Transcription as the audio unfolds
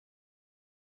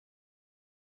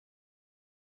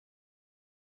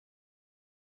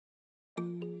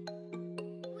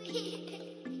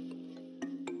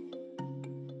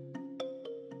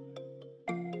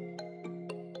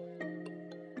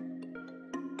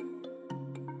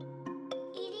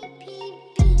What's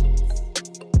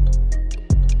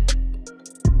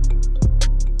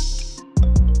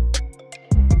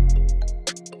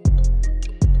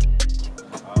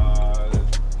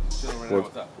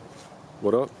up?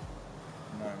 What up?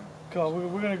 Cool.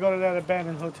 We're gonna go to that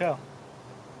abandoned hotel.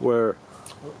 Where?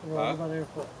 We're over by the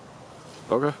airport.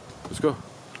 Okay, let's go.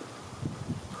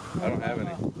 I don't have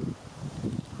any.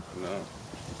 No.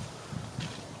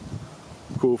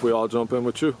 Cool if we all jump in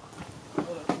with you.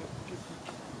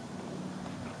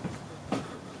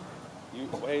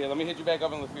 Hey, let me hit you back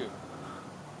up on the few.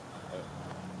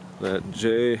 That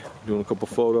Jay doing a couple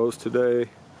photos today.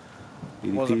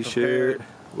 EDP shared.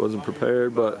 Wasn't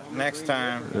prepared, but next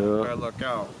time, yeah. better look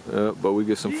out. Yeah, but we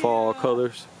get some fall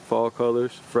colors,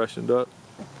 freshened up.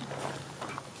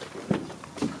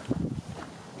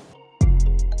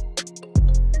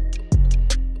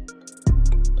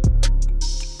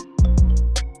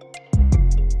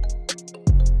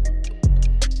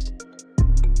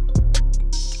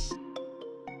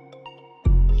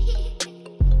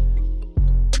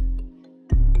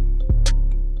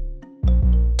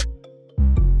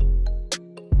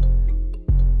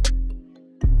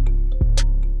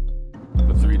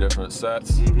 Different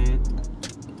sets.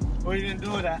 Where are you gonna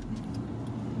do it at?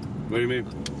 What do you mean?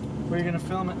 Where are you gonna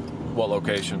film it? What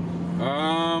location?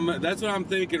 That's what I'm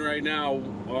thinking right now.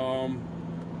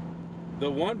 The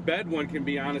one bed one can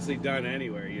be honestly done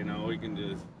anywhere, you know. We can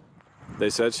just. They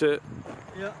said shit?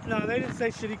 Yeah. No, they didn't say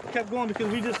shit. He kept going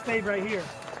because we just stayed right here.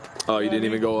 Oh, you didn't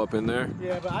even go up in there?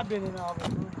 Yeah, but I've been in all the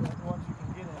rooms like once you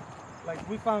can get in. Like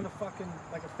we found a fucking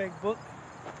like a fake book,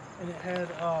 and it had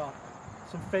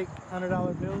some fake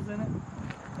 $100 bills in it,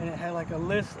 and it had like a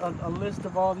list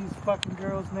of all these fucking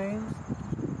girls' names,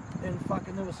 and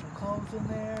fucking there was some clothes in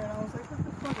there, and I was like, what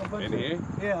the fuck? A bunch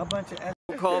a bunch of.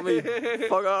 Don't call me.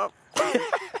 Fuck up.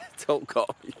 Don't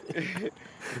call me.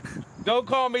 Don't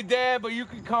call me dad, but you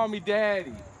can call me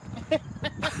daddy.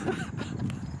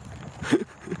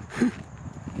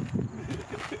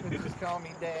 Just call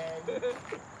me dad.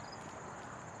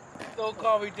 Don't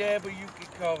call me dad, but you can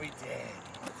call me daddy.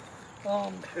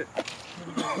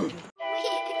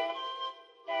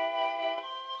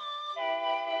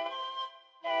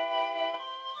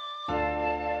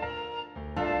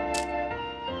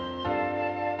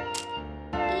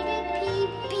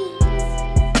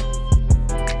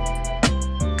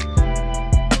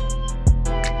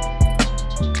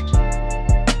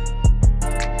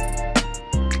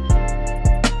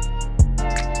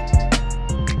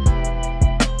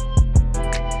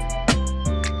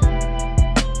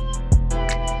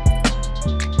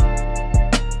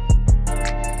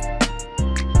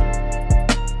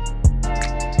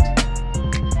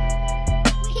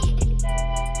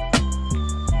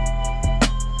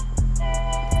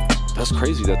 That's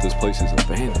crazy that this place is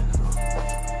abandoned.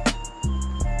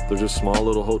 They're just small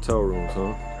little hotel rooms,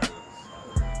 huh?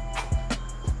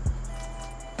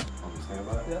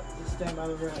 Yep, just stand by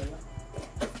the rail.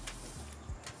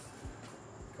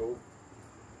 Cool.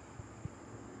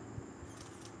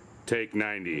 Take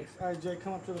 90. All right, Jay,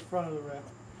 come up to the front of the rail.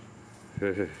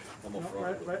 No,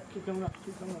 right, keep coming up,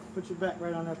 Put your back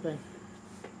right on that thing.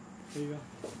 There you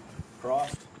go.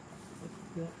 Crossed.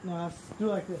 Yeah, no, do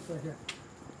like this right here.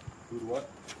 Do what?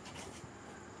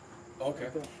 Okay.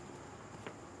 Like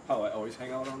Oh, I always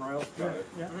hang out on rails? Got it.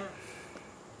 Yeah.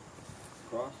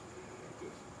 Cross?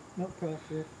 Nope, cross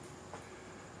here.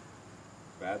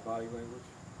 Bad body language?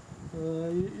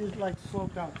 You're like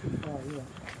sloped out too far, yeah.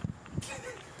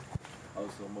 Oh,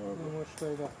 so more A of little more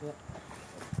straight up, yeah.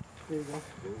 There you go.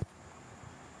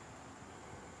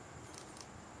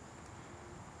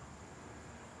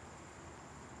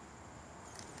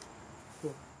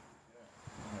 Cool.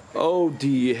 Oh,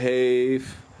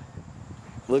 behave.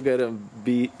 Look at him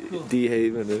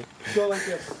behaving it. Go like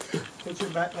this. Put your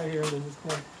back right here and then just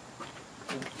come.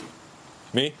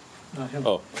 Me? No, him.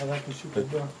 Oh. I like to shoot the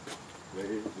door.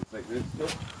 Just like this still?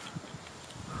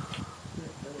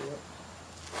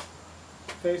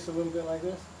 Face a little bit like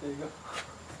this. There you go.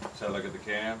 So look at the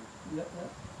cam. Yep,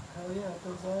 yep. Hell yeah,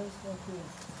 those eyes like this.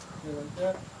 Go like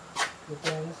that. Look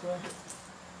down this way.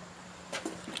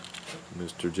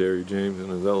 Mr. Jerry James in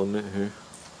his element here.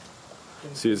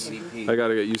 See, I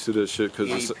gotta get used to this shit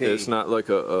because it's not like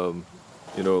a,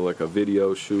 you know, like a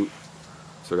video shoot.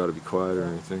 So I gotta be quiet or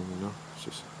anything, you know. It's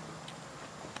just.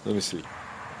 Let me see.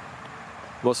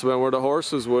 Must have been where the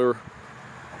horses were.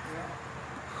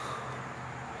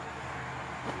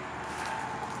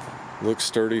 Looks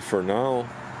sturdy for now.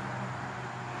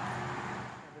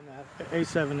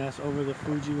 A7S over the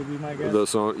Fuji would be my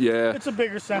guess. Yeah. It's a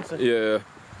bigger sensor. Yeah.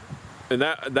 And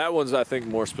that one's, I think,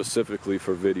 more specifically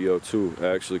for video too,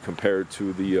 actually, compared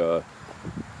to the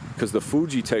because the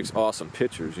Fuji takes awesome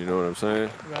pictures. You know what I'm saying?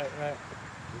 Right, right.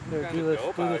 There, Kinda do this,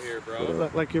 dope do out this. here, bro.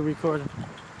 Look like you're recording.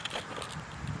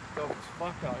 Dope as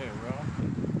fuck out here, bro.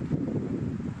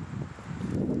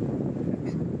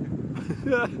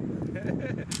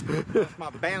 That's my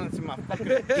balance in my fucking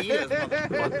Adidas,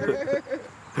 motherfucker.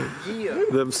 Yeah.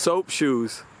 Them soap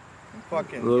shoes.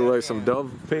 Fucking. Look like some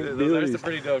Dove pink Those are beauties. some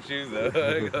pretty dope shoes, though.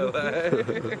 I ain't gonna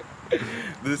lie.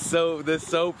 the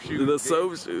soap shoes. The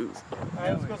soap shoes.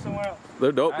 Alright, let's go somewhere else.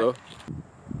 They're dope though.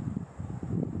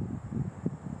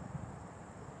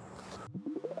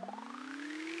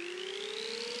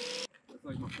 That's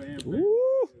like my family.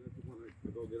 Woo!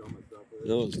 Go get all my stuff.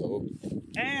 That was dope.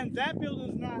 And that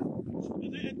building's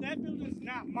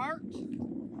not marked.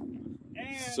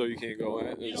 And So you can't go in.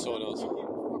 you There's don't someone have else. to keep it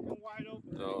fucking wide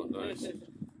open. Oh, nice.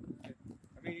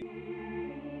 I mean,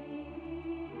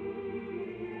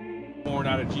 born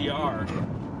out of GR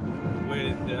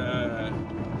with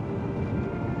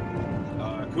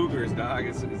cougars, dog.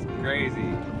 It's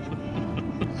crazy.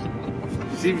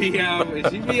 She be on there.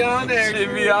 She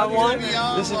be on one? This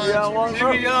This should be on one, She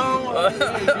bro. be on one.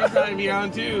 Yeah, she's trying to be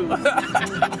on too.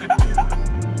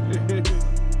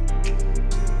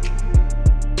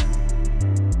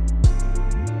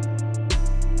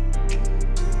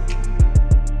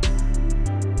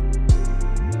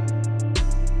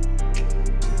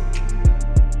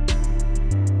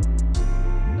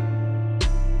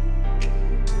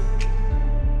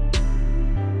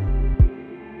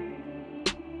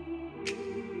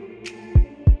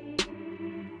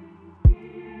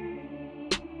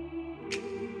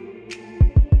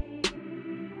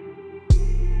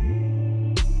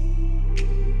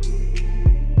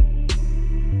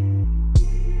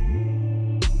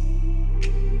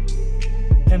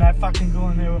 And I fucking go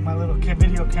in there with my little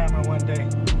video camera one day.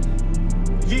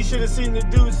 You should have seen the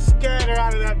dudes scatter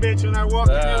out of that bitch when I walked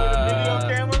in there with a video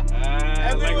camera.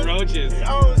 And they like was- roaches.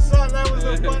 Oh, son, that was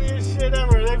the funniest shit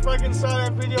ever. They fucking saw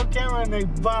that video camera and they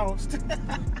bounced.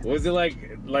 Was it like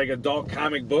adult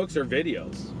comic books or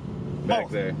videos back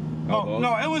Both. there? Oh,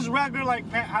 no, it was regular, like,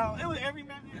 it was every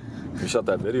man. We shot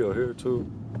that video here too.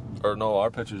 Or no,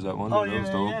 our pictures that one. Oh, That yeah, was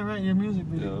dope. yeah, right, your music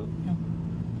video. Yeah.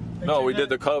 They No, turned we that- did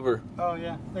the cover. Oh,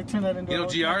 yeah. They turned that into You know, a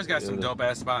GR's got some dope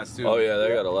ass spots too. Oh yeah, they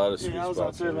got a lot of sweet Yeah, I was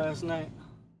out spots. there here. last night.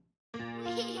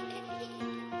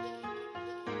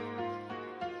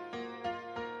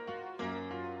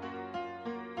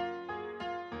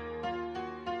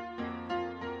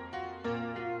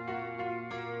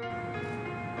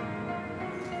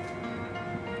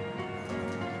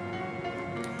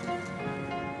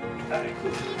 Alright,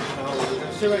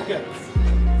 cool. Sit right there.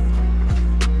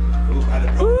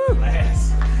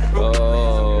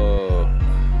 Oh.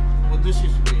 Well, this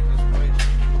used to be this place.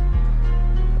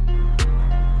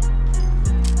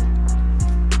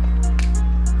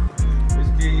 It's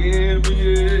getting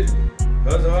me,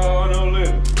 that's all I know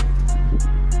live.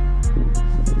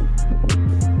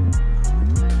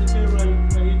 Sit there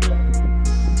right there.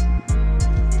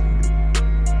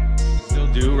 Still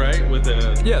do right with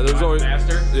the Yeah, there's always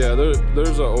master. yeah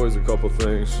there's always a couple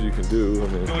things you can do. I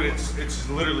mean, Dude, it's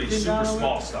literally super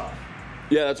small stuff.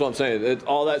 yeah, that's what I'm saying.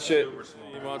 All that shit. Super small.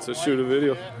 He wants to shoot a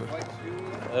video.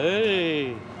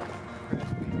 Hey.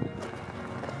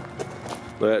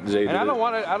 That Jay did And I don't it.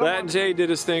 want to. I don't That want Jay did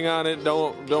his thing on it.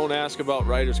 Don't ask about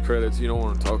writer's credits. You don't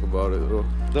want to talk about it though.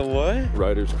 the what?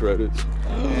 Writer's credits.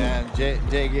 Yeah,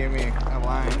 Jay gave me a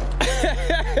line.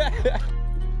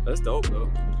 That's dope though.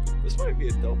 This might be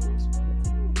a dope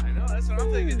one. I know. That's what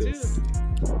I'm thinking too.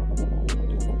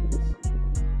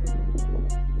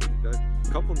 Got a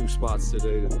couple new spots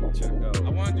today to check out. I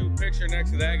want to do a picture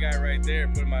next to that guy right there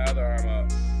and put my other arm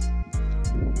up.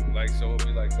 Like, so it'll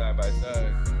be like side by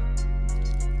side.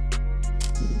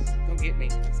 Don't get me.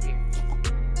 I'm scared.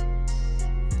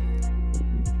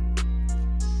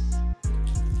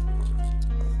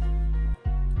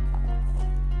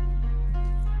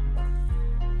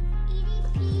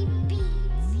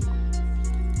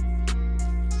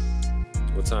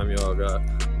 What time y'all got?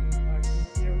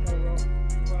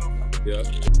 Yeah.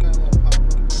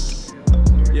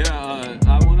 Yeah.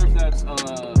 I wonder if that's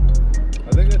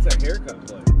I think that's a haircut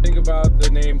place. Think about the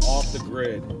name Off the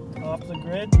Grid. Off the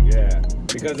grid? Yeah.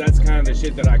 Because that's kind of the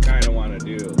shit that I kind of want to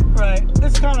do. Right.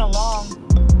 It's kind of long.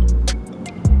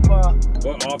 But,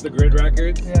 What, Off the Grid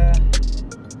Records? yeah.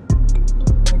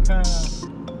 It kind of.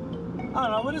 I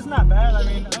don't know, but it's not bad. I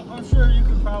mean, I'm sure you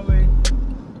could probably.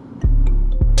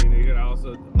 I mean, you could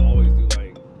also